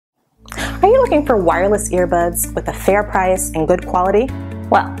Are you looking for wireless earbuds with a fair price and good quality?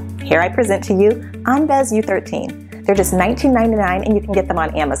 Well, here I present to you ANBES U13. They're just $19.99 and you can get them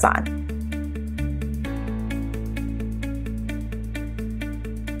on Amazon.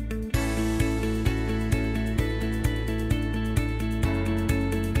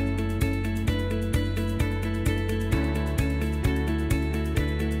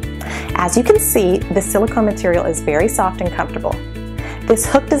 As you can see, the silicone material is very soft and comfortable. This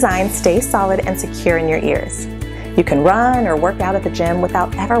hook design stays solid and secure in your ears. You can run or work out at the gym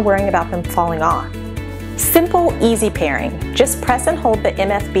without ever worrying about them falling off. Simple, easy pairing. Just press and hold the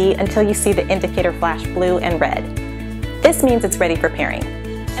MFB until you see the indicator flash blue and red. This means it's ready for pairing.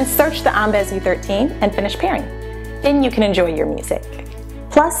 And search the ANBES U13 and finish pairing. Then you can enjoy your music.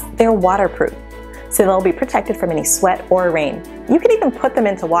 Plus, they're waterproof, so they'll be protected from any sweat or rain. You can even put them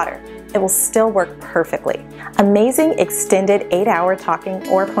into water. It will still work perfectly. Amazing extended 8-hour talking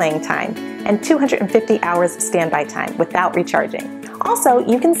or playing time and 250 hours of standby time without recharging. Also,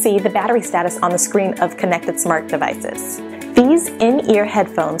 you can see the battery status on the screen of connected smart devices. These in-ear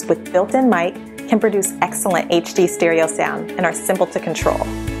headphones with built-in mic can produce excellent HD stereo sound and are simple to control.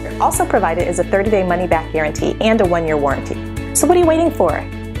 Also provided is a 30-day money-back guarantee and a 1-year warranty. So what are you waiting for?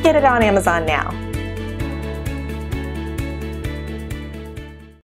 Get it on Amazon now.